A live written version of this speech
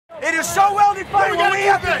It is so well defined. What we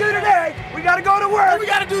have to do today, we got to go to work. We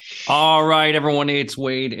got to do. All right, everyone. It's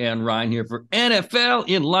Wade and Ryan here for NFL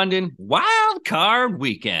in London Wild Card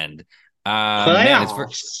Weekend. Man, it's for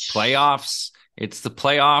playoffs. It's the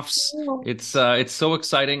playoffs. It's so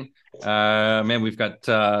exciting. Man, we've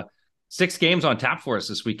got 6 games on tap for us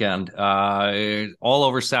this weekend. All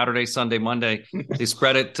over Saturday, Sunday, Monday. They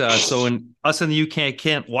spread it so us in the UK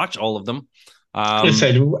can't watch all of them.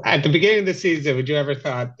 Listen, at the beginning of the season, would you ever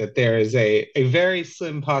thought that there is a very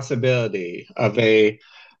slim possibility of a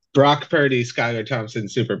Brock Purdy, Skylar Thompson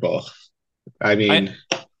Super Bowl? I mean,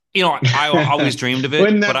 I always dreamed of it.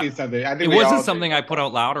 Wouldn't that be something? I think it wasn't something I put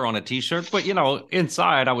out loud or on a T-shirt, but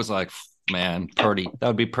inside I was like, man, Purdy, that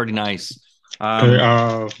would be pretty nice.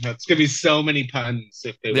 That's gonna be so many puns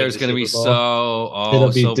if they. There's gonna be so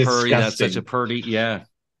Purdy. That's such a Purdy, yeah.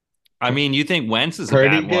 I mean, you think Wentz is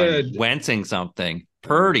Purdy a bad good. one? Wentzing something.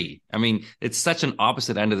 Purdy. I mean, it's such an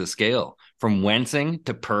opposite end of the scale from Wentzing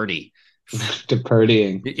to Purdy. To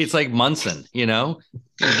Purdying. It's like Munson, He's going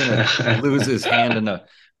to lose his hand in a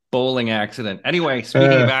bowling accident. Anyway,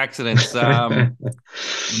 speaking of accidents, Michael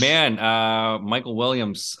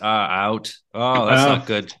Williams out. Oh, that's not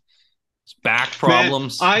good. It's back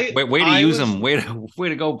problems. Way to use him. Way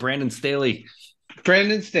to go, Brandon Staley.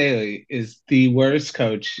 Brandon Staley is the worst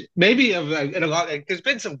coach, maybe of in a lot. There's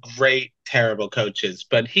been some great, terrible coaches,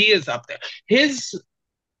 but he is up there. His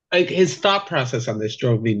thought process on this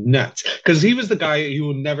drove me nuts because he was the guy who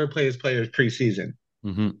would never play his players preseason.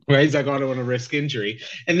 Mm-hmm. Right? He's like, I don't want to risk injury,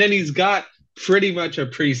 and then he's got pretty much a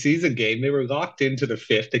preseason game. They were locked into the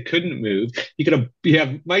 5th. They couldn't move. You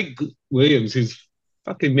have Mike Williams, who's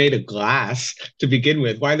fucking made of glass to begin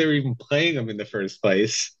with. Why they were even playing him in the first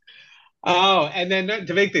place? Oh, and then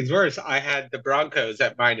to make things worse, I had the Broncos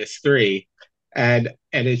at -3, and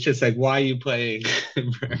it's just like, why are you playing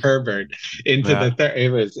Herbert into the third?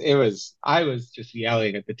 It was. I was just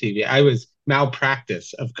yelling at the TV. I was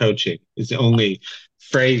malpractice of coaching is the only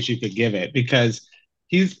phrase you could give it because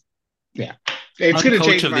it's going to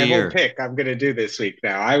change my whole pick. I'm going to do this week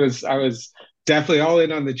now. I was definitely all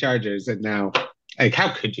in on the Chargers, and now how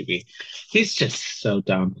could you be? He's just so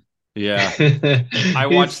dumb. Yeah, I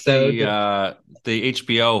watched the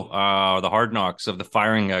HBO, the Hard Knocks of the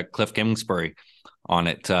firing Cliff Kingsbury on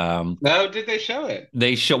it. No, did they show it?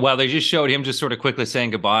 They just showed him just sort of quickly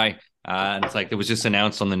saying goodbye, and it's like it was just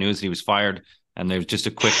announced on the news that he was fired, and there's just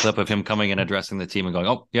a quick clip of him coming and addressing the team and going,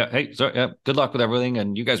 "Oh yeah, hey, sorry, yeah, good luck with everything,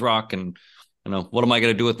 and you guys rock, and what am I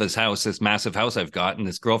going to do with this house, this massive house I've got, and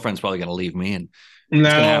this girlfriend's probably going to leave me and." What's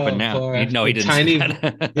going to happen now? He didn't.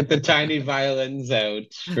 Get the tiny violins out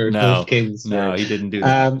for Cliff Kingsbury. No, he didn't do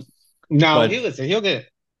that.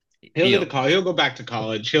 He'll go back to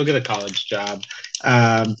college. He'll get a college job.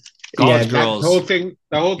 College girls. The whole thing.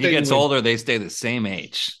 He gets older, they stay the same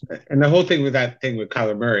age. And the whole thing with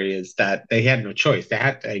Kyler Murray is that they had no choice.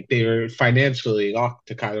 They were financially locked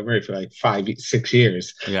to Kyler Murray for like 5-6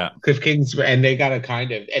 years. Yeah, Cliff Kingsbury, and they got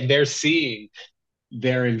and they're seeing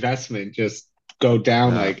their investment just go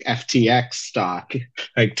down like FTX stock,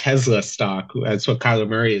 like Tesla stock. That's what Kyler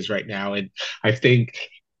Murray is right now. And I think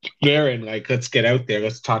they're in let's get out there.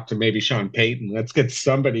 Let's talk to maybe Sean Payton. Let's get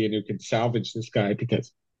somebody in who can salvage this guy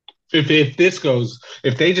because if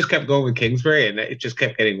they just kept going with Kingsbury and it just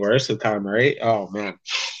kept getting worse with Kyler Murray, oh man,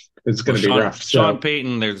 it's going to be rough. Sean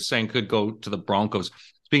Payton, they're saying could go to the Broncos.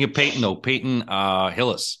 Speaking of Peyton, though, Peyton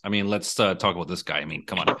Hillis. I mean, let's talk about this guy. I mean,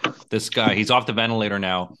 come on. This guy, he's off the ventilator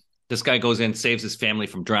now. This guy goes in, saves his family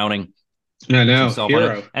from drowning. I know,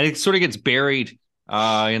 hero. And it sort of gets buried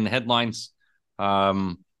in the headlines.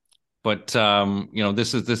 But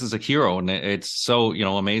this is a hero, and it's so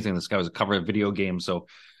amazing. This guy was a cover of video games. So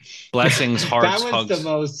blessings, hearts, that was hugs. The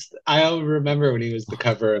most. I remember when he was the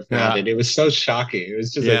cover of Madden. It was so shocking. It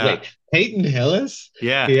was just like, wait, Peyton Hillis?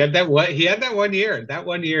 Yeah, he had that one year. That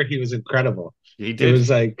 1 year, he was incredible. He did. It was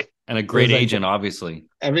like. And a great agent, obviously.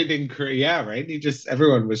 Everything, yeah, right.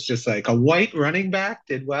 Everyone was just like a white running back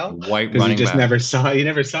did well. White running back. You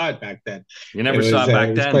never saw it back then. You never saw it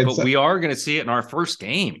back then, but we are going to see it in our first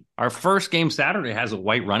game. Our first game Saturday has a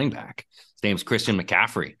white running back. His name's Christian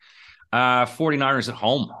McCaffrey. 49ers at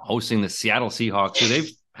home hosting the Seattle Seahawks, who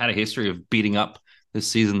they've had a history of beating up this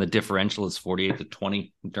season. The differential is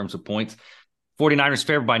 48-20 in terms of points. 49ers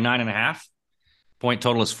favored by 9.5. Point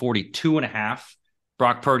total is 42.5.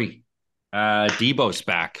 Brock Purdy, Debo's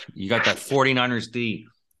back. You got that 49ers D,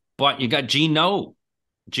 but you got Geno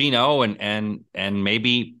and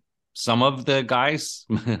maybe some of the guys,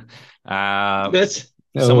 some of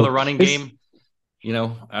the running game.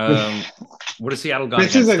 What has Seattle got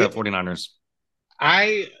against the 49ers?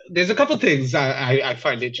 There's a couple things I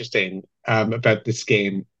find interesting about this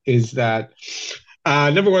game. is that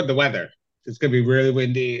number one, the weather. It's going to be really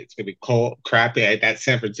windy. It's going to be cold, crappy. That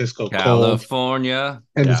San Francisco cold, California,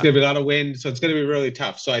 and there's going to be a lot of wind, so it's going to be really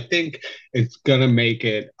tough. So I think it's going to make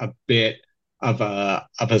it a bit of a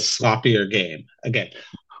sloppier game again.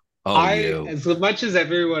 As much as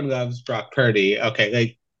everyone loves Brock Purdy, okay,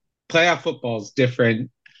 like playoff football is different.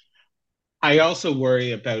 I also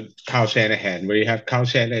worry about Kyle Shanahan, where you have Kyle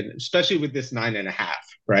Shanahan, especially with this 9.5,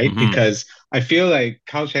 right? Mm-hmm. Because I feel like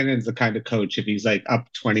Kyle Shanahan's the kind of coach, if he's like up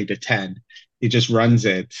 20-10, he just runs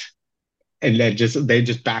it, and then they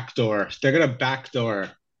just backdoor. They're gonna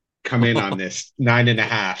backdoor come in on this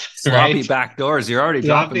 9.5. Sloppy right? Backdoors. You're already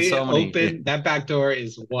dropping so many. Open. That back door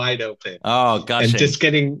is wide open. Oh, gosh. And just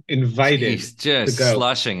getting invited. He's just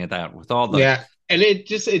slushing at that with all the. Yeah. And it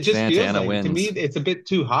just Santana feels like, wins. To me, it's a bit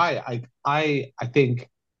too high. I think,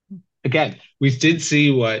 again, we did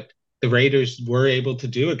see what the Raiders were able to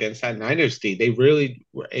do against that Niners team. They really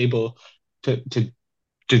were able to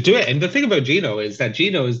do it. And the thing about Geno is that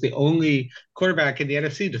Geno is the only quarterback in the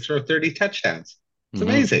NFC to throw 30 touchdowns. It's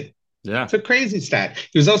amazing. Yeah. It's a crazy stat.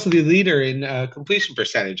 He was also the leader in completion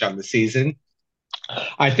percentage on the season.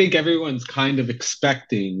 I think everyone's kind of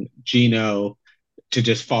expecting Geno to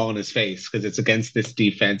just fall on his face because it's against this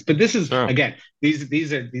defense. But this is again,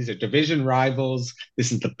 these are division rivals.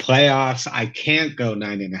 This is the playoffs. I can't go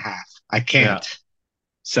 9.5. I can't. Yeah.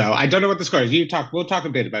 So I don't know what the score is. We'll talk a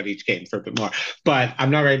bit about each game for a bit more. But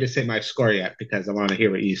I'm not ready to say my score yet because I want to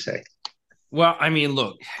hear what you say. Well, I mean,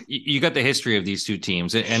 look, you got the history of these two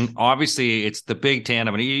teams, and obviously it's the big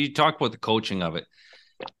tandem. And you talked about the coaching of it.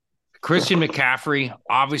 Christian McCaffrey,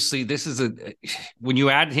 obviously, this is when you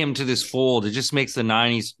add him to this fold, it just makes the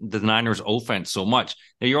Niners offense so much.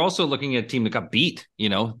 Now you're also looking at a team that got beat,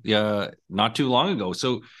 not too long ago.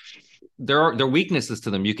 So there are weaknesses to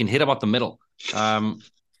them. You can hit them up the middle.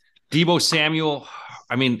 Deebo Samuel,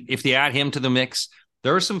 I mean, if they add him to the mix,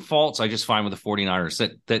 there are some faults I just find with the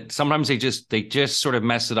 49ers that sometimes they just sort of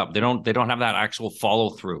mess it up. They don't have that actual follow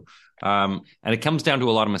through. And it comes down to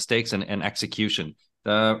a lot of mistakes and execution.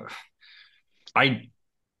 I'm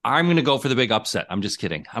going to go for the big upset. I'm just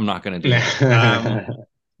kidding. I'm not going to do it.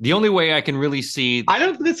 The only way I can really see... I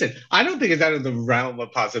don't think it's out of the realm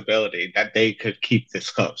of possibility that they could keep this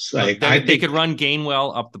close. Like they could run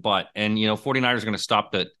Gainwell up the butt, and 49ers are going to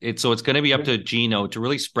stop that. So it's going to be up to Geno to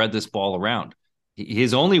really spread this ball around.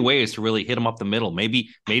 His only way is to really hit him up the middle. Maybe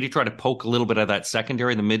try to poke a little bit of that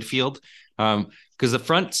secondary in the midfield, because the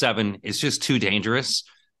front seven is just too dangerous.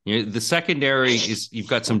 The secondary you've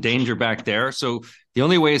got some danger back there. So the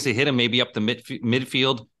only way is to hit him maybe up the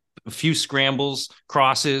midfield, a few scrambles,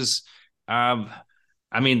 crosses. I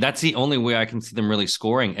mean, that's the only way I can see them really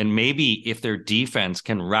scoring. And maybe if their defense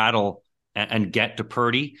can rattle and get to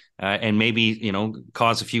Purdy and maybe,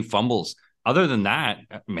 cause a few fumbles. Other than that,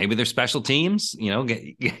 maybe their special teams,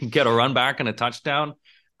 get a run back and a touchdown.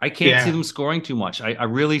 I can't see them scoring too much. I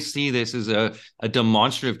really see this as a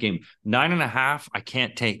demonstrative game. 9.5, I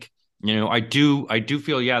can't take. I do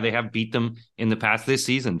feel, they have beat them in the past this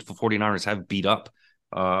season. The 49ers have beat up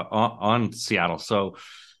on Seattle. So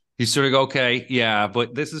you sort of go, okay,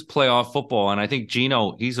 but this is playoff football. And I think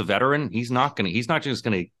Geno, he's a veteran. He's not just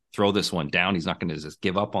going to throw this one down. He's not going to just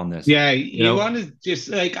give up on this. Yeah, you want to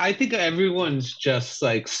just I think everyone's just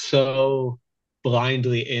so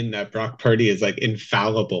blindly in that Brock Purdy is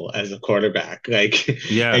infallible as a quarterback.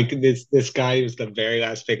 This guy who's the very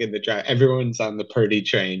last pick in the draft. Everyone's on the Purdy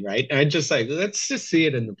train, right? And I just let's just see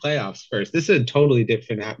it in the playoffs first. This is a totally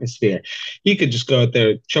different atmosphere. He could just go out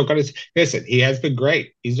there, choke on his. Listen, he has been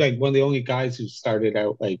great. He's one of the only guys who started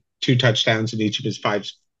out 2 touchdowns in each of his 5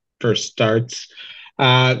 first starts.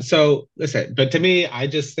 So listen, but to me, I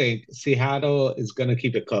just think Seattle is going to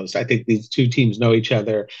keep it close. I think these two teams know each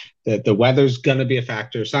other. The weather's going to be a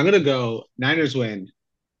factor. So I'm going to go Niners win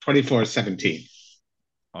 24-17.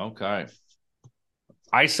 Okay.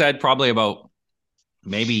 I said probably about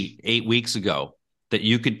maybe 8 weeks ago that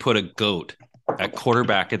you could put a GOAT at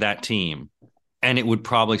quarterback of that team and it would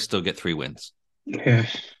probably still get 3 wins. Yeah.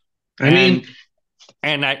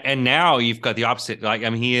 And now you've got the opposite.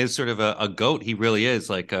 He is sort of a goat. He really is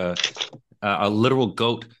a literal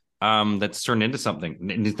goat that's turned into something.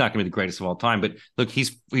 And he's not going to be the greatest of all time, but look,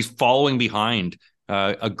 he's following behind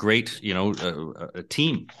a great a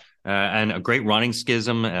team and a great running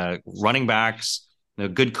schism, running backs,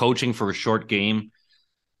 good coaching for a short game.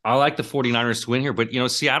 I like the 49ers to win here, but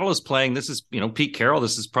Seattle is playing. This is Pete Carroll.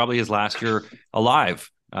 This is probably his last year alive.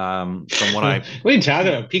 From what I read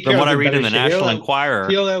in the National Enquirer,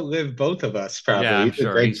 he'll outlive both of us probably. Yeah, I'm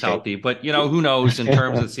sure he's healthy, but who knows in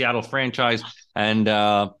terms of the Seattle franchise and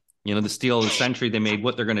the steal of the century they made,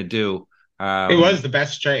 what they're going to do. It was the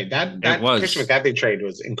best trade. That Christian McCaffrey trade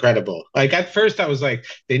was incredible. Like at first I was like,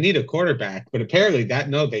 they need a quarterback, but apparently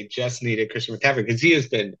they just needed Christian McCaffrey because he has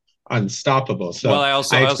been unstoppable. So I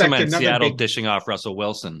also meant Seattle dishing off Russell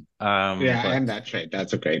Wilson. And that trade.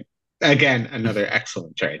 That's another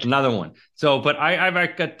excellent trade. Another one. So, but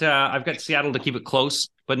I've got Seattle to keep it close,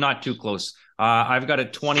 but not too close. I've got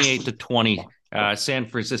it 28-20. San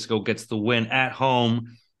Francisco gets the win at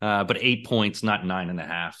home, but 8 points, not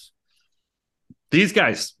 9.5. These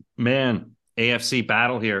guys, man, AFC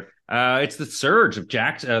battle here. It's the surge of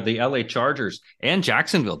the LA Chargers and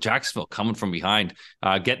Jacksonville. Jacksonville coming from behind,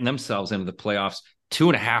 getting themselves into the playoffs.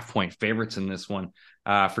 2.5-point favorites in this one.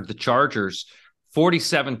 For the Chargers,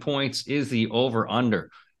 47 points is the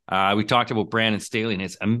over-under. We talked about Brandon Staley and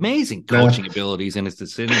his amazing coaching abilities and his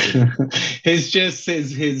decisions.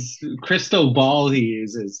 his crystal ball he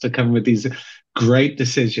uses to come with these great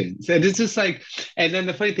decisions. And it's just like, and then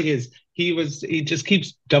the funny thing is, he just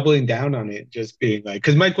keeps doubling down on it, just being like,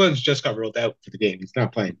 because Mike Williams just got ruled out for the game. He's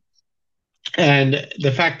not playing. And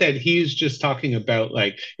the fact that he's just talking about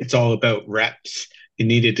like, it's all about reps. He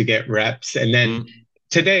needed to get reps. And then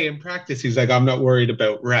today in practice, he's like, I'm not worried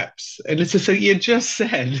about reps. And it's just like, you just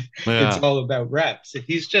said it's all about reps.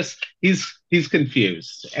 He's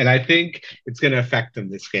confused. And I think it's going to affect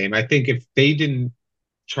them this game. I think if they didn't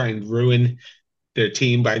try and ruin their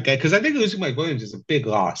team because I think losing Mike Williams is a big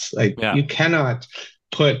loss. You cannot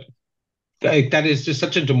put that is just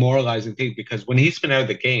such a demoralizing thing, because when he's been out of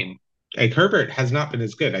the game, like Herbert has not been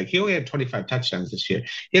as good. Like he only had 25 touchdowns this year.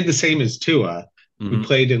 He had the same as Tua. We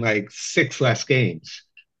played in like 6 less games,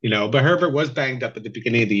 but Herbert was banged up at the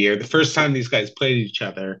beginning of the year. The first time these guys played each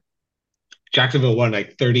other, Jacksonville won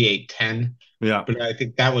like 38-10. Yeah. But I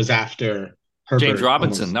think that was after Herbert James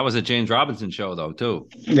Robinson. That was a James Robinson show, though, too.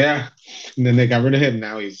 Yeah. And then they got rid of him.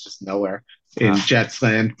 Now he's just nowhere in Jets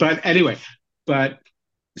land. But anyway,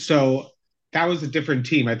 so that was a different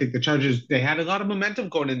team. I think the Chargers, they had a lot of momentum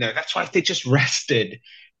going in there. That's why they just rested.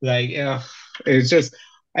 It's just,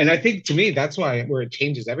 and I think to me, that's where it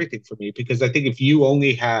changes everything for me, because I think if you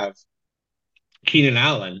only have Keenan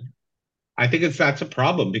Allen, I think that's a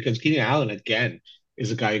problem, because Keenan Allen, again, is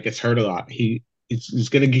a guy who gets hurt a lot. He's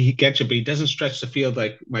going to get you, but he doesn't stretch the field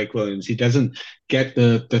like Mike Williams. He doesn't get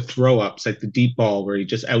the throw-ups, like the deep ball where he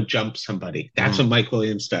just out-jumps somebody. That's what Mike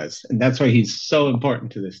Williams does, and that's why he's so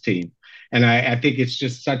important to this team. And I think it's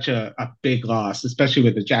just such a big loss, especially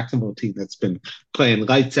with the Jacksonville team that's been playing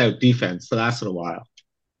lights-out defense the last little while.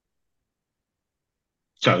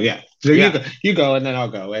 So, you go, and then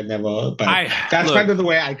I'll go, and then we'll – but that's kind of the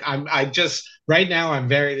way I just – right now I'm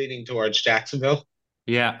very leaning towards Jacksonville.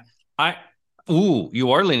 Yeah.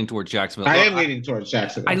 You are leaning towards Jacksonville. I am leaning towards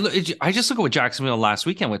Jacksonville. I just look at what Jacksonville last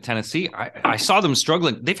weekend with Tennessee. I saw them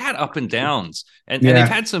struggling. They've had up and downs, and they've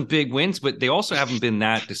had some big wins, but they also haven't been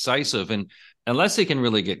that decisive. And unless they can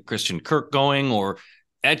really get Christian Kirk going or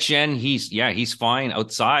Etienne, he's fine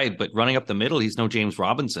outside, but running up the middle, he's no James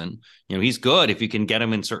Robinson. He's good if you can get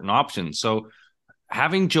him in certain options. So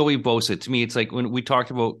having Joey Bosa, to me, it's like when we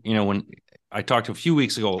talked about, when I talked a few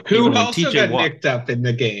weeks ago. Who also got nicked up in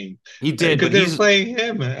the game. He did. Because they were playing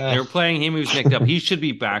him. They were playing him. He was nicked up. He should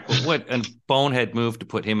be back. But what a bonehead move to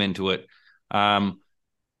put him into it. And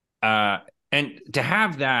to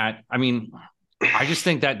have that, I mean, I just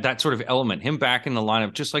think that sort of element, him back in the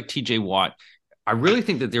lineup, just like TJ Watt, I really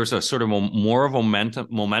think that there's a sort of more of a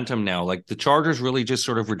momentum now. Like the Chargers really just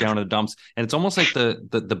sort of were down to the dumps. And it's almost like the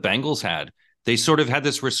Bengals had. They sort of had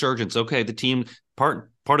this resurgence. Okay, the team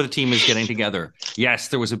part of the team is getting together. Yes,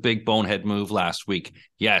 there was a big bonehead move last week.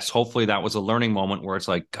 Yes, hopefully that was a learning moment where it's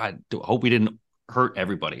like, God, hope we didn't hurt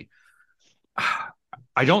everybody.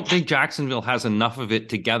 I don't think Jacksonville has enough of it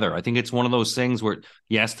together. I think it's one of those things where,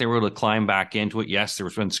 yes, they were able to climb back into it. Yes, there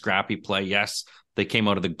was been scrappy play. Yes, they came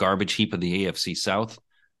out of the garbage heap of the AFC South.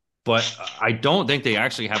 But I don't think they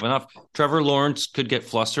actually have enough. Trevor Lawrence could get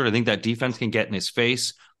flustered. I think that defense can get in his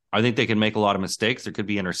face. I think they can make a lot of mistakes. There could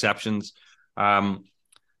be interceptions.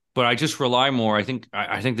 But I just rely more. I think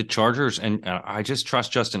the Chargers, and I just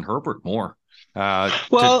trust Justin Herbert more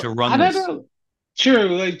to run this. Sure.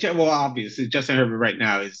 Obviously, Justin Herbert right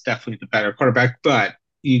now is definitely the better quarterback, but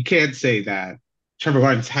you can't say that Trevor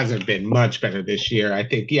Lawrence hasn't been much better this year. I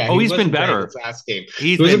think, he's been better. His last game.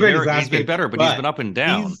 He's been better, but he's been up and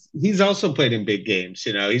down. He's also played in big games.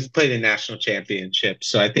 He's played in national championships.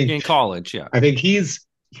 So I think in college, I think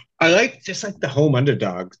I like the home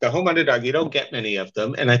underdog. The home underdog, you don't get many of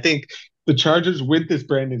them. And I think the Chargers with this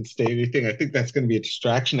Brandon Staley thing, I think that's going to be a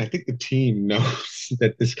distraction. I think the team knows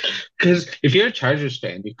that because if you're a Chargers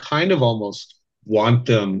fan, you kind of almost want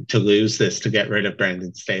them to lose this to get rid of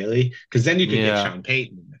Brandon Staley, because then you can get Sean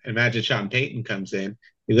Payton. Imagine Sean Payton comes in.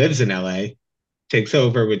 He lives in LA, takes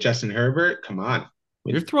over with Justin Herbert. Come on.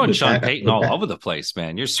 You're throwing Sean Payton all over the place,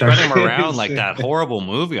 man. You're spreading him around like that horrible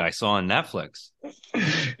movie I saw on Netflix.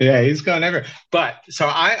 Yeah, he's gone everywhere. But so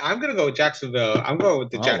I'm going to go with Jacksonville. I'm going with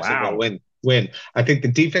the Jacksonville win. I think the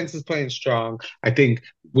defense is playing strong. I think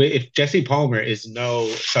if Jesse Palmer is no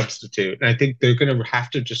substitute, and I think they're going to have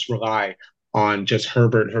to just rely on just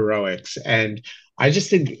Herbert heroics. And I just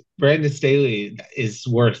think Brandon Staley is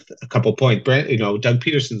worth a couple points. Doug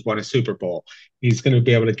Peterson's won a Super Bowl. He's going to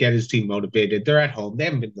be able to get his team motivated. They're at home. They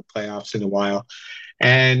haven't been to the playoffs in a while.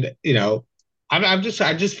 And, I'm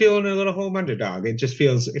just feeling a little home underdog. It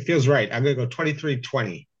feels right. I'm going to go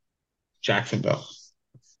 23-20 Jacksonville.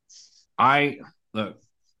 I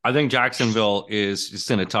think Jacksonville is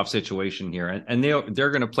just in a tough situation here, and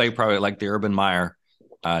they're going to play probably like the Urban Meyer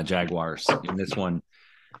Jaguars in this one.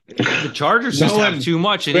 The Chargers just have too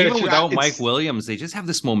much, and even without Mike Williams, they just have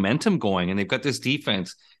this momentum going, and they've got this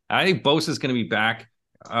defense. I think Bosa's going to be back.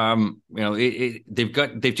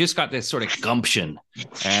 They've just got this sort of gumption,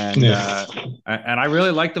 and I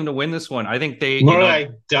really like them to win this one. I think they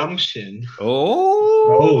like gumption.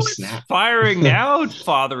 Oh, snap! Firing now,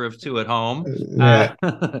 father of two at home.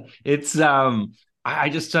 It's I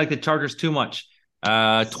just like the Chargers too much.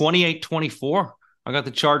 28-24. I got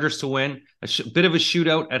the Chargers to win. A bit of a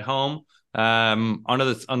shootout at home under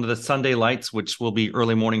the Sunday lights, which will be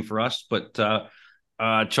early morning for us. But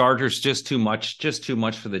Chargers just too much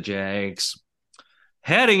for the Jags.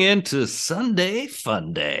 Heading into Sunday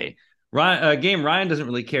Fun Day. Game Ryan doesn't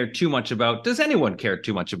really care too much about. Does anyone care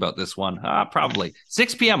too much about this one? Probably.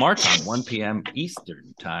 6 p.m. our time, 1 p.m.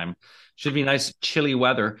 Eastern time. Should be nice chilly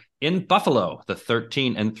weather in Buffalo. The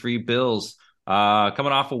 13-3 Bills.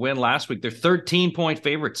 Coming off a win last week, they're 13-point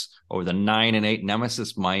favorites over the 9-8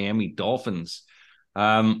 nemesis Miami Dolphins.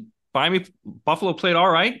 Buffalo played all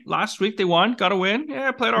right last week. They won, got a win.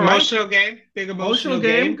 Yeah, played all emotional right. Game, big emotional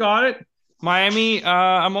game. Got it. Miami,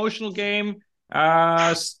 emotional game.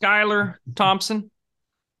 Skylar Thompson,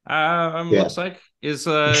 looks like is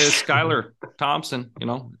Skylar Thompson.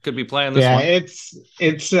 Could be playing this one.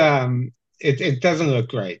 It doesn't look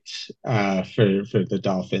great for the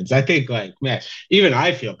Dolphins. I think, even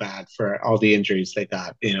I feel bad for all the injuries they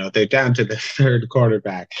got. They're down to the third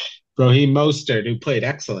quarterback. Raheem Mostert, who played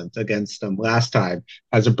excellent against them last time,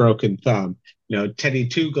 has a broken thumb. Teddy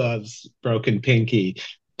Two Gloves, broken pinky.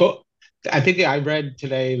 But I think I read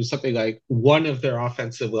today it was something like one of their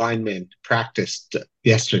offensive linemen practiced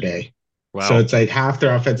yesterday. Wow. So it's like half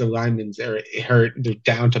their offensive linemen are hurt. They're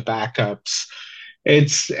down to backups.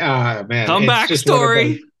 It's man, comeback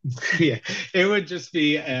story. Yeah, it would just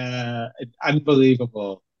be an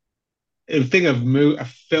unbelievable thing. A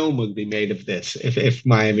film would be made of this if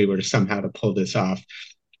Miami were to somehow to pull this off.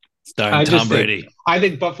 Starring Tom Brady. I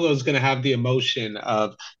think Buffalo's going to have the emotion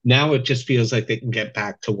of now. It just feels like they can get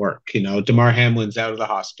back to work. DeMar Hamlin's out of the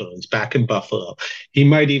hospital. He's back in Buffalo. He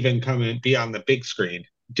might even come and be on the big screen,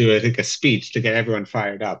 do a speech to get everyone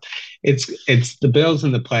fired up. It's the Bills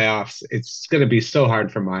in the playoffs. It's going to be so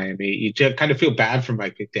hard for Miami. You just kind of feel bad for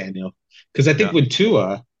Mike McDaniel because I think with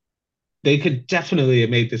Tua, they could definitely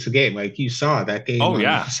have made this a game. Like you saw that game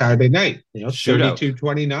on Saturday night,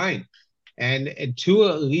 32-29. And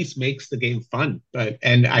Tua at least makes the game fun. I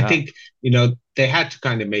think, they had to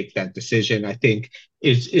kind of make that decision. I think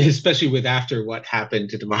especially with after what happened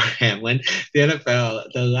to DeMar Hamlin, the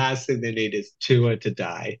NFL, the last thing they need is Tua to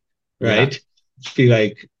die, right? Yeah. Be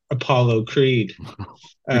like Apollo Creed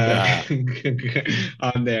on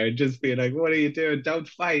there, just be like, what are you doing? Don't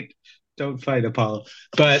fight, Apollo.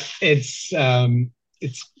 But it's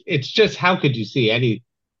just, how could you see even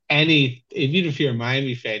if you're a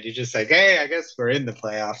Miami fan, you're just like, hey, I guess we're in the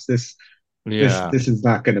playoffs. This is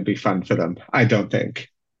not going to be fun for them, I don't think.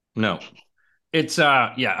 No. It's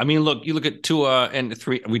I mean, you look at Tua and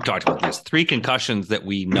we talked about this, 3 concussions that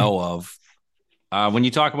we know of. When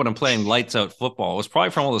you talk about him playing lights out football, it was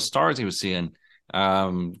probably from all the stars he was seeing.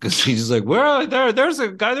 Because he's just like, well, there's a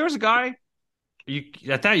guy. You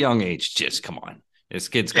at that young age, just come on. This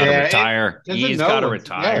kid's got to retire. He's got to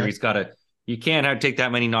retire. Yeah. You can't take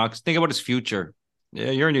that many knocks. Think about his future. Yeah,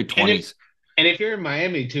 you're in your 20s. And if you're in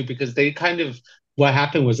Miami too, because they what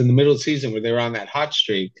happened was in the middle of the season where they were on that hot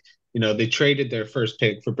streak, they traded their first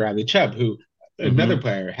pick for Bradley Chubb, who another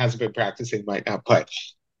player hasn't been practicing, might not play.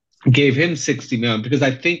 Gave him $60 million because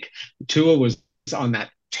I think Tua was on that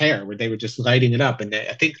tear where they were just lighting it up. And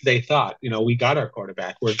I think they thought, we got our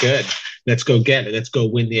quarterback. We're good. Let's go get it. Let's go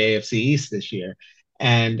win the AFC East this year.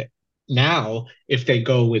 And now, if they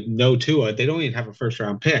go with no Tua, they don't even have a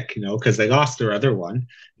first-round pick, because they lost their other one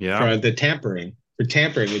for tampering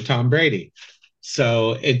with Tom Brady.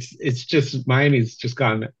 So it's just Miami's just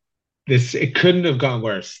gone this. It couldn't have gone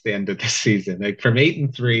worse the end of the season. Like from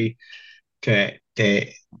 8-3 to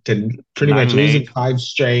pretty much losing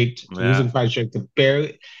 9-8. losing five straight to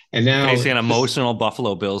barely, and now facing an emotional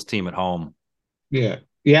Buffalo Bills team at home. Yeah.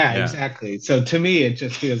 Yeah, exactly. So to me, it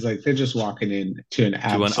just feels like they're just walking in to an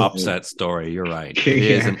upset story. You're right. It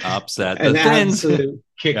is an upset. An absolute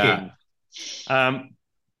kicking. Yeah.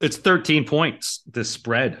 It's 13 points. The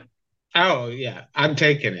spread. Oh yeah, I'm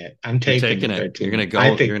taking it. I'm taking it. You're gonna go.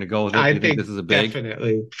 You're gonna go with it. I think this is a big.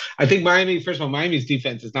 Definitely. I think Miami. First of all, Miami's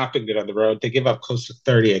defense has not been good on the road. They give up close to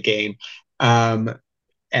 30 a game.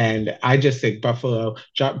 And I just think Buffalo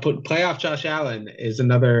playoff Josh Allen is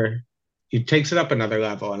another. He takes it up another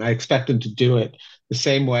level, and I expect him to do it the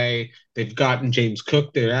same way they've gotten James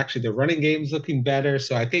Cook. Their running game's looking better,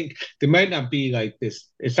 so I think they might not be like this.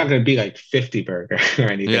 It's not going to be like 50 burger or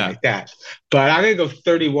anything like that. But I'm going to go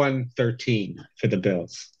 31-13 for the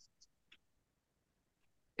Bills.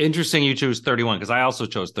 Interesting, you choose 31 because I also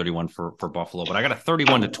chose 31 for Buffalo, but I got a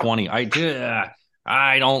 31-20.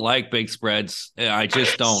 I don't like big spreads. I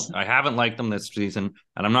just don't. I haven't liked them this season,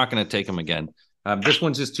 and I'm not going to take them again. This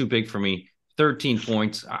one's just too big for me. 13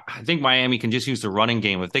 points. I think Miami can just use the running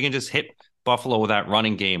game. If they can just hit Buffalo with that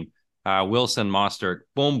running game, Wilson, Mostert,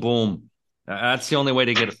 boom, boom. That's the only way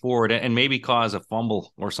to get it forward and maybe cause a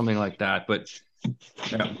fumble or something like that. But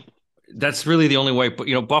that's really the only way. But,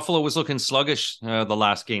 Buffalo was looking sluggish the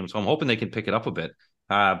last game, so I'm hoping they can pick it up a bit.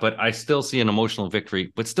 But I still see an emotional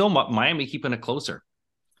victory. But still, Miami keeping it closer.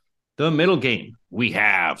 The middle game we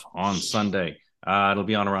have on Sunday. It'll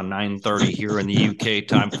be on around 9:30 here in the UK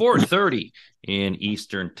time, 4:30 in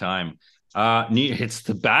Eastern time. It's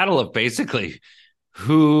the battle of basically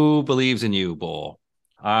who believes in you, Bull.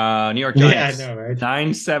 New York Giants,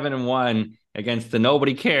 9-7-1 against the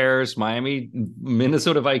nobody cares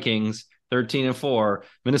Minnesota Vikings, 13-4.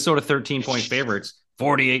 Minnesota 13-point favorites,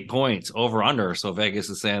 48 points over under. So Vegas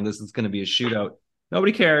is saying this is going to be a shootout.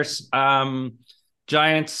 Nobody cares.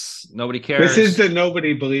 Giants, nobody cares. This is the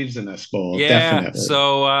nobody believes in us bowl. Yeah. Definitely.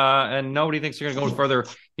 So, and nobody thinks they're going to go further.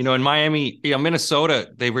 In Miami, Minnesota,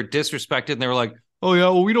 they were disrespected and they were like, oh, yeah,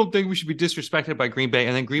 well, we don't think we should be disrespected by Green Bay.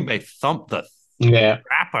 And then Green Bay thumped the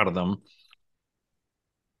crap out of them.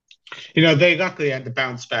 They luckily had to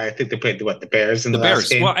bounce back. I think they played the Bears in the last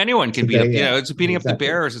game. Well, anyone can beat up. It's beating up the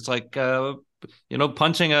Bears. It's like,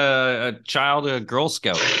 punching a child, a Girl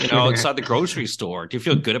Scout, inside the grocery store. Do you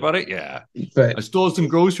feel good about it? Yeah. But I stole some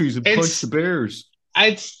groceries and punched the Bears.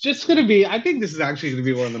 It's just going to be, I think this is actually going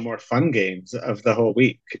to be one of the more fun games of the whole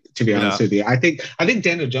week, to be honest with you. I think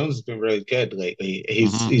Daniel Jones has been really good lately.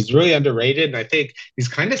 He's really underrated, and I think he's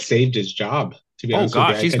kind of saved his job, to be honest with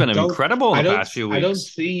you. He's been incredible in the past few weeks. I don't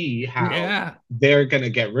see how they're going to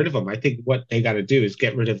get rid of him. I think what they got to do is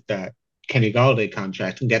get rid of that Kenny Golladay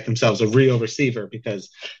contract and get themselves a real receiver, because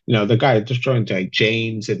the guy just joined like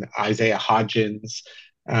James and Isaiah Hodgins.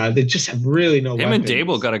 They just have really no weapons. And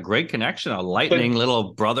Dable got a great connection, a lightning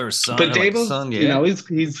little brother son. But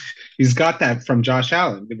Dable, he's got that from Josh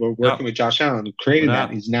Allen. We're working with Josh Allen, who created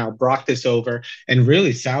that. He's now brought this over and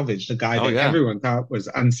really salvaged the guy that everyone thought was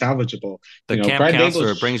unsalvageable. The camp Brian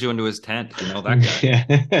counselor brings you into his tent.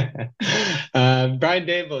 That guy. Brian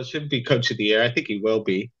Dable should be coach of the year. I think he will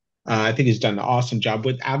be. I think he's done an awesome job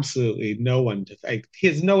with absolutely no one he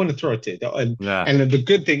has no one to throw it to. And the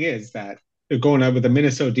good thing is that they're going out with a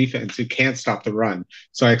Minnesota defense who can't stop the run.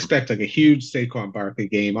 So I expect like a huge Saquon Barkley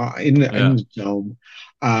game in the dome.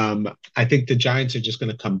 I think the Giants are just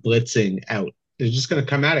going to come blitzing out. They're just going to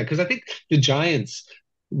come at it, because I think the Giants,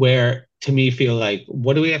 to me, feel like,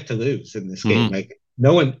 what do we have to lose in this game? Like,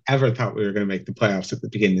 no one ever thought we were going to make the playoffs at the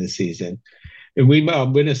beginning of the season. And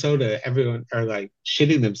Minnesota, everyone are like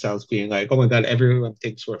shitting themselves, being like, oh my God, everyone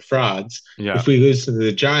thinks we're frauds. Yeah. If we lose to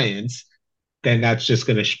the Giants, then that's just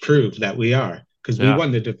going to prove that we are, because we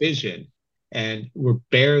won the division and we're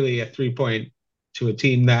barely a 3-point to a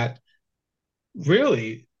team that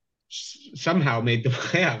really somehow made the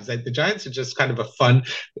playoffs. Like, the Giants are just kind of a fun,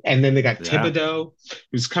 and then they got Thibodeau,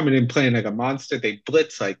 who's coming in playing like a monster. They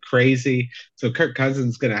blitz like crazy. So Kirk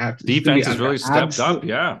Cousins is going to have to. Defense has really stepped up.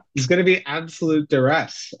 Yeah. He's going to be absolute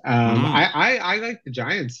duress. I like the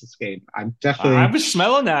Giants this game. I'm definitely. I was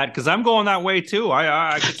smelling that, because I'm going that way too.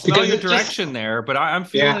 I could smell your direction there, but I'm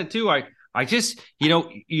feeling it too. I just,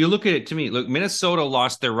 you look at it to me. Look, Minnesota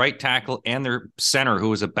lost their right tackle and their center, who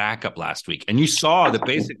was a backup last week, and you saw that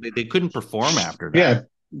basically they couldn't perform after that. Yeah,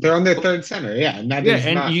 they're on their third center. Yeah, and that is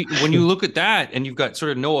not... when you look at that, and you've got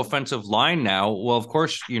sort of no offensive line now. Well, of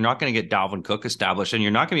course, you're not going to get Dalvin Cook established, and you're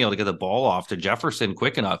not going to be able to get the ball off to Jefferson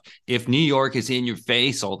quick enough if New York is in your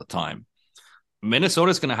face all the time.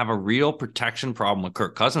 Minnesota's going to have a real protection problem with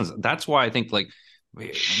Kirk Cousins. That's why I think like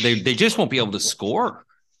they just won't be able to score.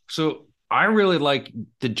 So I really like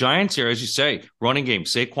the Giants here, as you say, running game.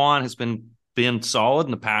 Saquon has been solid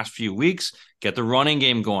in the past few weeks. Get the running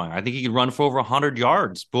game going. I think he could run for over 100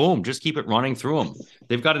 yards. Boom, just keep it running through them.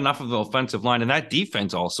 They've got enough of the offensive line, and that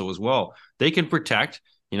defense also as well. They can protect,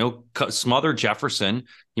 smother Jefferson.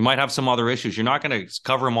 You might have some other issues. You're not going to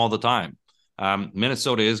cover him all the time.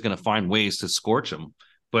 Minnesota is going to find ways to scorch him.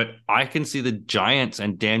 But I can see the Giants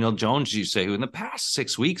and Daniel Jones, you say, who in the past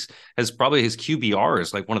 6 weeks has probably his QBR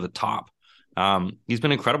is like one of the top. He's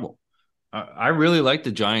been incredible. I really like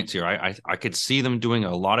the Giants here. I could see them doing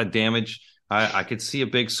a lot of damage. I could see a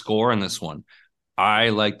big score in this one. I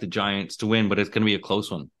like the Giants to win, but it's going to be a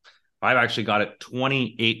close one. I've actually got it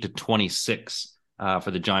 28-26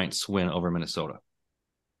 for the Giants to win over Minnesota.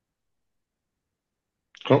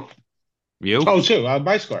 Cool. You? Oh, too.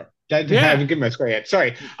 My score. I haven't given my score yet.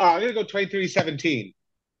 Sorry. I'm going to go 23-17.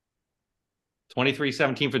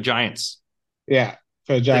 23-17 for Giants. Yeah,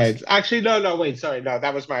 for the Giants. Actually, no, wait. Sorry. No,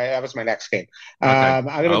 that was my next game. Okay. I'm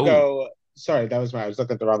going to go. Sorry, I was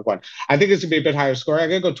looking at the wrong one. I think it's going to be a bit higher score. I'm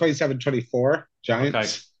going to go 27-24 Giants.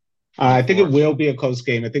 Okay. I think it will be a close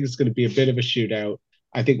game. I think it's going to be a bit of a shootout.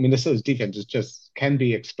 I think Minnesota's defense can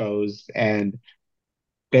be exposed, and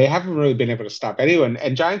they haven't really been able to stop anyone.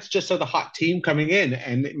 And Giants just are the hot team coming in,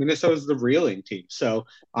 and Minnesota's the reeling team. So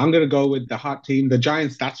I'm going to go with the hot team. The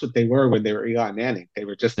Giants, that's what they were when they were Eli Manning. They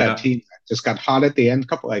were just that team that just got hot at the end.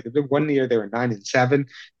 One year they were 9-7,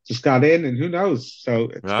 just got in, and who knows? So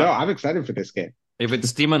I'm excited for this game. If it's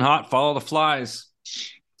steaming hot, follow the flies.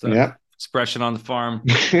 Expression on the farm.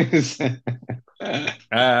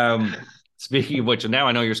 Speaking of which, now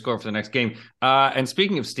I know your score for the next game. And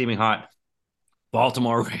speaking of steaming hot,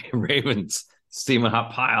 Baltimore Ravens steaming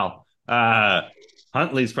hot pile.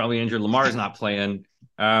 Huntley's probably injured. Lamar's not playing.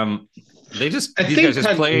 These guys just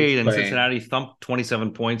played, and Cincinnati thumped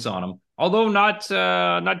 27 points on them. Although not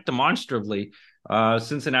demonstrably.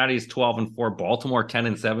 Cincinnati's 12-4, Baltimore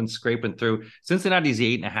 10-7, scraping through. Cincinnati's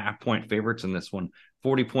the 8.5-point favorites in this one,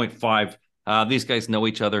 40.5. These guys know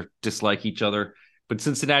each other, dislike each other. But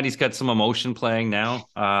Cincinnati's got some emotion playing now.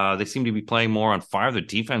 They seem to be playing more on fire. Their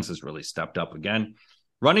defense has really stepped up again.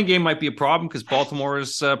 Running game might be a problem because Baltimore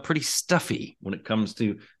is pretty stuffy when it comes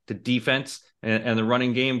to defense and the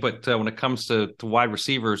running game. But when it comes to wide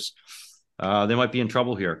receivers, they might be in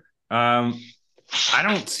trouble here. I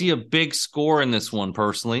don't see a big score in this one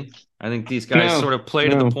personally. I think these guys sort of play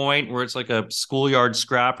to the point where it's like a schoolyard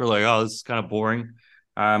scrap. You're like, oh, this is kind of boring.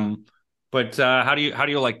 But how do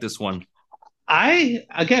you like this one? I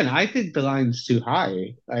think the line's too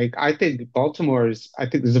high. I think I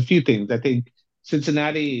think there's a few things. I think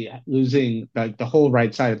Cincinnati losing the whole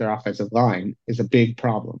right side of their offensive line is a big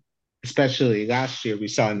problem. Especially last year, we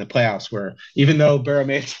saw in the playoffs where even though Burrow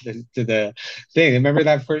made to the thing, remember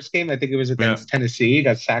that first game? I think it was against Tennessee. He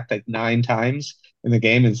got sacked like 9 times in the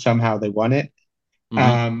game, and somehow they won it.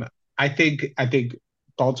 Mm-hmm. I think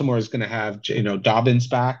Baltimore is going to have Dobbins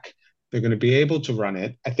back. They're going to be able to run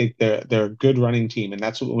it. I think they're a good running team, and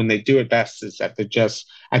that's when they do it best. Is that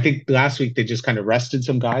I think last week they just kind of rested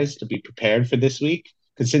some guys to be prepared for this week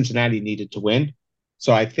because Cincinnati needed to win.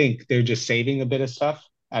 So I think they're just saving a bit of stuff.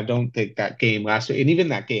 I don't think that game last week, and even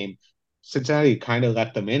that game, Cincinnati kind of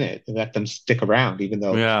let them in it and let them stick around, even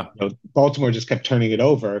though Baltimore just kept turning it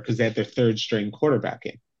over because they had their third string quarterback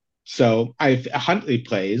in. So if Huntley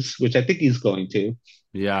plays, which I think he's going to.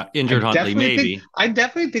 Yeah, injured Huntley, maybe. I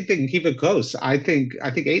definitely think they can keep it close. I think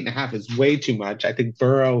 8.5 is way too much. I think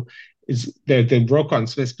Burrow is the Roquan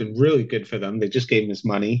Smith's been really good for them. They just gave him his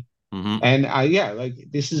money. Mm-hmm. And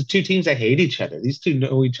this is two teams that hate each other. These two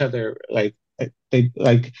know each other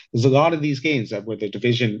there's a lot of these games where the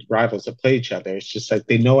division rivals that play each other. It's just like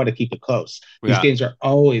they know how to keep it close. These games are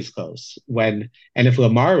always close and if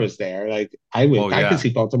Lamar was there, I could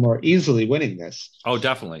see Baltimore easily winning this. Oh,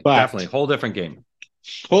 definitely. Definitely. Whole different game.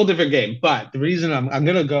 But the reason I'm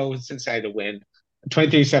going to go with Cincinnati to win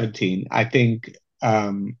 23-17, I think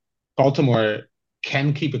Baltimore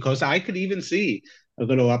can keep it close. I could even see a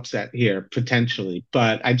little upset here potentially,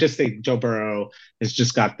 but I just think Joe Burrow he's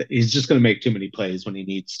just going to make too many plays when he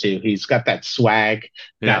needs to. He's got that swag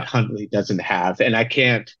that Huntley doesn't have, and I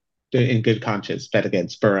can't in good conscience bet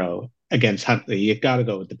against Burrow against Huntley. You got to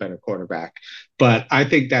go with the better quarterback, but I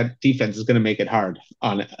think that defense is going to make it hard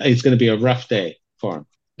it's going to be a rough day for him.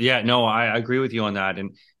 Yeah, no, I agree with you on that.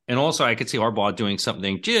 And also I could see Harbaugh doing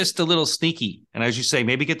something just a little sneaky. And as you say,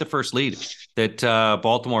 maybe get the first lead that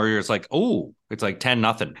Baltimore is like, oh, it's like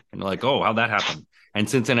 10-0. And you're like, oh, how'd that happen? And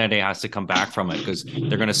Cincinnati has to come back from it because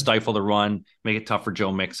they're going to stifle the run, make it tough for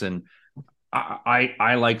Joe Mixon.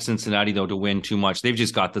 I like Cincinnati though to win too much. They've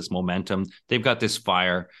just got this momentum. They've got this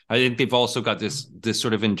fire. I think they've also got this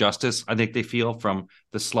sort of injustice. I think they feel from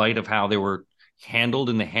the slight of how they were handled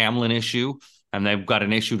in the Hamlin issue, and they've got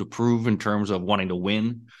an issue to prove in terms of wanting to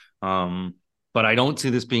win. But I don't see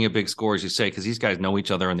this being a big score, as you say, because these guys know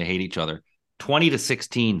each other and they hate each other.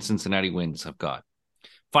 20-16 Cincinnati wins. I've got.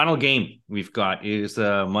 Final game we've got is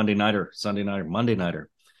Monday nighter.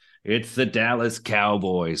 It's the Dallas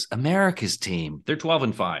Cowboys, America's team. They're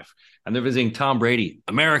 12-5, and they're visiting Tom Brady,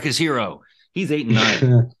 America's hero. He's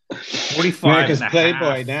 8-9, 45 America's and a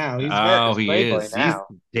playboy half. now. He's He is. Now.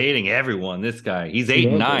 He's dating everyone. This guy. He's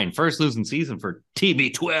 8-9, first losing season for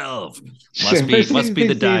TB12. Must be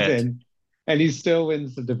the diet. And he still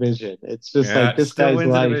wins the division. It's just like this guy's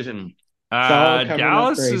wins life. The division.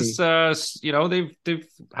 Dallas is, they've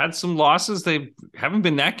had some losses. They haven't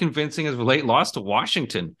been that convincing as a late loss to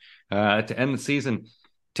Washington to end the season.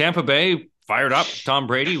 Tampa Bay fired up. Tom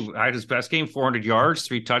Brady had his best game, 400 yards,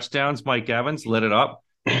 3 touchdowns. Mike Evans lit it up.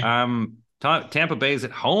 Tampa Bay is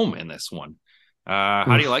at home in this one.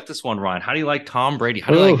 How do you like this one, Ryan? How do you like Tom Brady?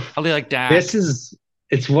 How do you like Dak?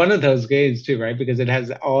 It's one of those games too, right? Because it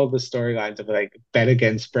has all the storylines of like bet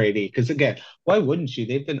against Brady. Because again, why wouldn't you?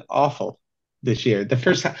 They've been awful this year. The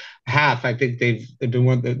first half, I think they've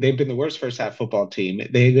been the worst first half football team.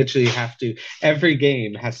 They literally have to, every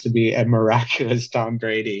game has to be a miraculous Tom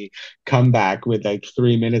Brady comeback with like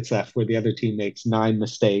 3 minutes left where the other team makes 9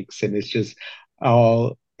 mistakes. And it's just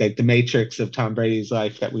all like the matrix of Tom Brady's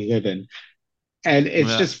life that we live in. And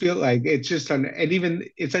it's just feel like it's just on, and even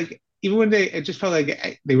it's like, even when it just felt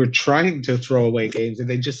like they were trying to throw away games and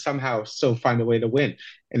they just somehow still find a way to win.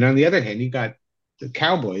 And on the other hand, you got the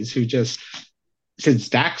Cowboys who just, since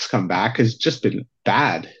Dak's come back, has just been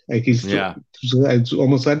bad. Like he's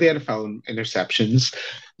almost led the NFL in interceptions.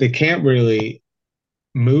 They can't really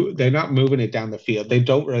move. They're not moving it down the field. They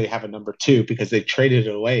don't really have a number 2 because they traded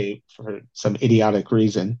it away for some idiotic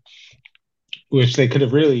reason, which they could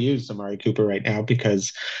have really used Amari Cooper right now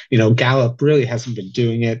because, Gallup really hasn't been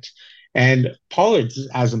doing it. And Pollard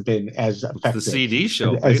hasn't been as effective. It's the CD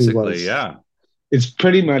show, basically, yeah. It's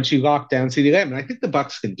pretty much you lock down CeeDee Lamb. And I think the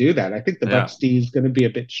Bucs can do that. I think the Bucs D is going to be a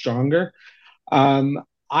bit stronger.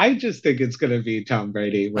 I just think it's going to be Tom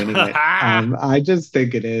Brady winning it. I just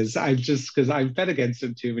think it is. Because I've bet against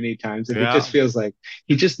him too many times. And it just feels like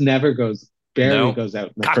he just never barely goes out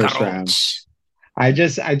in the first round. I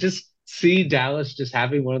just see Dallas just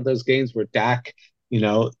having one of those games where Dak,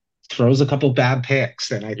 throws a couple bad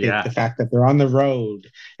picks. And I think the fact that they're on the road,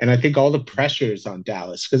 and I think all the pressure is on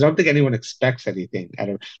Dallas because I don't think anyone expects anything out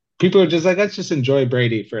of. People are just like, let's just enjoy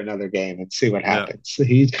Brady for another game and see what happens.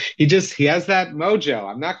 He has that mojo.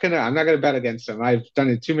 I'm not gonna bet against him. I've done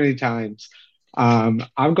it too many times. I'm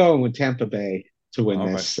going with Tampa Bay to win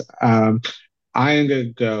this. I am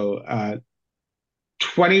gonna go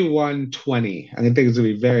 21-20. I think it's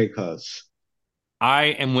gonna be very close. I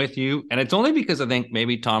am with you, and it's only because I think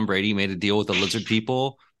maybe Tom Brady made a deal with the lizard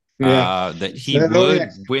people that he would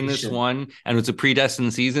win this one, and it's a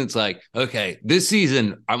predestined season. It's like, okay, this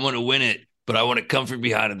season I'm going to win it, but I want to come from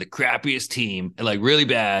behind the crappiest team, and like really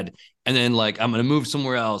bad, and then like I'm going to move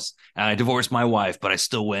somewhere else, and I divorce my wife, but I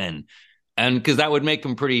still win, and because that would make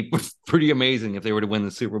them pretty amazing if they were to win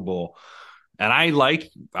the Super Bowl. And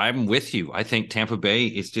I'm with you. I think Tampa Bay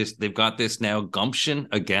is just, they've got this now gumption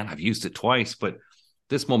again. I've used it twice, but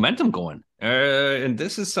this momentum going. And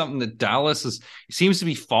this is something that Dallas seems to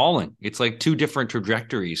be falling. It's like 2 different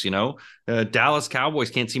trajectories, Dallas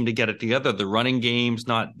Cowboys can't seem to get it together. The running game's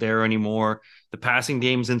not there anymore. The passing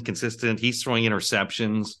game's inconsistent. He's throwing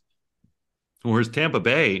interceptions. Whereas Tampa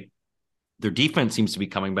Bay, their defense seems to be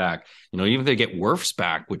coming back. Even if they get Wirfs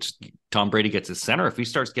back, which Tom Brady gets his center, if he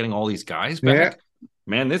starts getting all these guys back,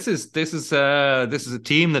 man, this is a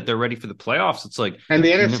team that they're ready for the playoffs. It's like, and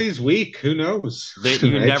the NFC's weak. Who knows?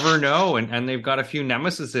 You never know, and they've got a few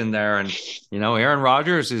nemesis in there, and Aaron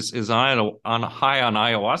Rodgers is on high on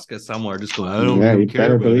ayahuasca somewhere, just going, I don't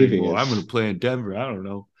care about it anymore. I'm going to play in Denver. I don't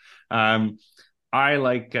know. I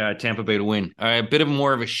like Tampa Bay to win. A bit of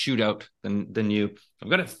more of a shootout than you. I've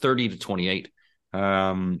got it 30-28.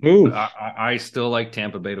 I still like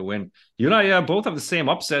Tampa Bay to win. You and I both have the same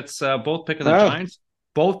upsets. Both picking the Giants.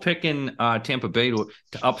 Both picking Tampa Bay to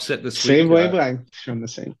upset this week. Same wavelength from the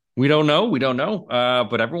same. We don't know.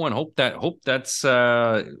 But everyone hope that's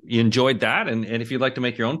you enjoyed that. And if you'd like to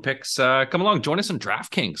make your own picks, come along, join us on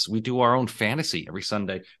DraftKings. We do our own fantasy every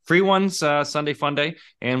Sunday. Free ones, Sunday Fun Day,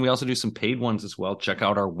 and we also do some paid ones as well. Check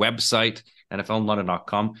out our website,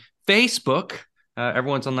 NFLinlondon.com. Facebook,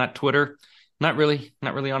 everyone's on that. Twitter, not really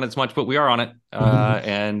on it as much, but we are on it.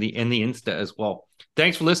 And the Insta as well.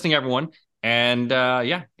 Thanks for listening, everyone. And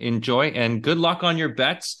enjoy and good luck on your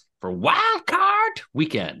bets for Wild Card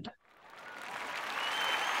Weekend.